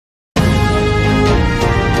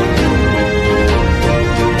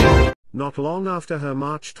not long after her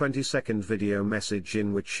March 22 video message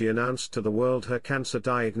in which she announced to the world her cancer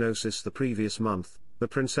diagnosis the previous month, the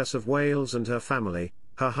Princess of Wales and her family,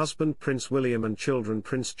 her husband Prince William and children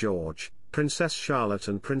Prince George, Princess Charlotte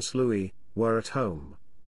and Prince Louis, were at home.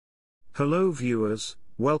 Hello viewers,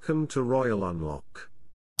 welcome to Royal Unlock.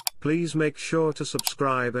 Please make sure to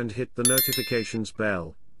subscribe and hit the notifications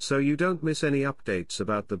bell, so you don't miss any updates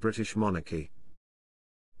about the British monarchy.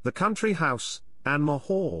 The country house, Anmer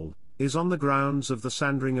Hall, is on the grounds of the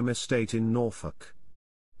Sandringham Estate in Norfolk.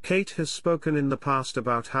 Kate has spoken in the past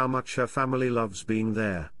about how much her family loves being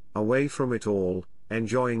there, away from it all,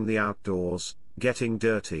 enjoying the outdoors, getting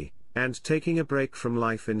dirty, and taking a break from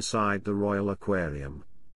life inside the Royal Aquarium.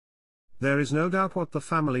 There is no doubt what the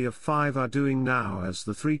family of 5 are doing now, as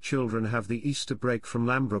the 3 children have the Easter break from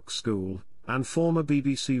Lambrook School, and former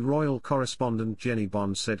BBC royal correspondent Jennie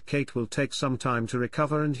Bond said Kate will take some time to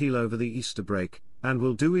recover and heal over the Easter break, and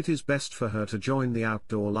will do it is best for her to join the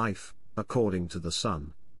outdoor life, according to The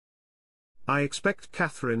Sun. "I expect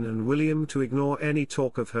Catherine and William to ignore any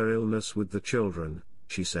talk of her illness with the children,"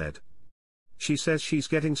 she said. "She says she's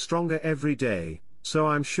getting stronger every day, so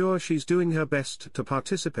I'm sure she's doing her best to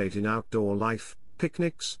participate in outdoor life,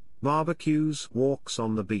 picnics, barbecues, walks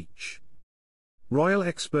on the beach." Royal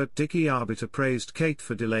expert Dickie Arbiter praised Kate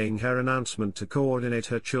for delaying her announcement to coordinate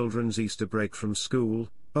her children's Easter break from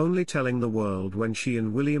school, only telling the world when she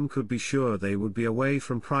and William could be sure they would be away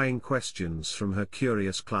from prying questions from her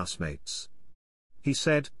curious classmates. He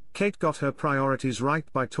said, "Kate got her priorities right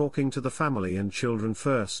by talking to the family and children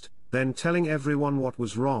first, then telling everyone what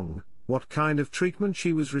was wrong, what kind of treatment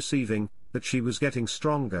she was receiving, that she was getting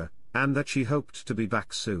stronger, and that she hoped to be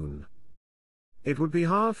back soon." It would be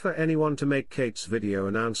hard for anyone to make Kate's video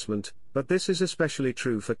announcement, but this is especially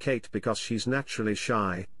true for Kate because she's naturally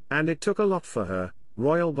shy, and it took a lot for her,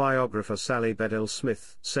 royal biographer Sally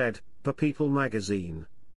Bedell-Smith said, for People magazine.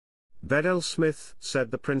 Bedell-Smith said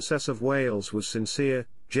the Princess of Wales was sincere,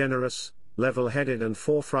 generous, level-headed and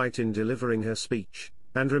forthright in delivering her speech,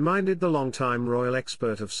 and reminded the long-time royal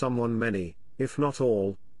expert of someone many, if not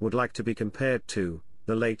all, would like to be compared to,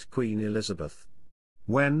 the late Queen Elizabeth.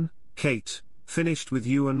 "When, Kate, finished with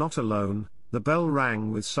You Are Not Alone, the bell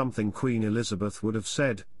rang with something Queen Elizabeth would have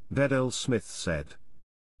said," Bedell-Smith said.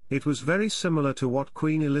 "It was very similar to what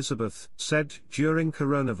Queen Elizabeth said during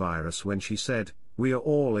coronavirus when she said, 'We are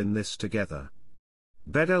all in this together.'"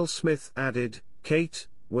 Bedell-Smith added, "Kate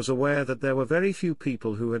was aware that there were very few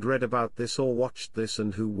people who had read about this or watched this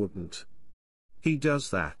and who wouldn't. He does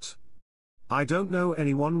that. I don't know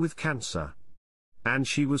anyone with cancer. And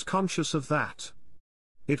she was conscious of that.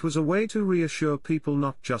 It was a way to reassure people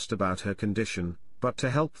not just about her condition, but to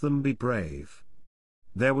help them be brave.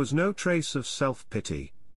 There was no trace of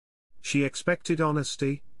self-pity. She expected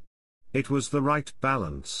honesty. It was the right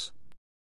balance."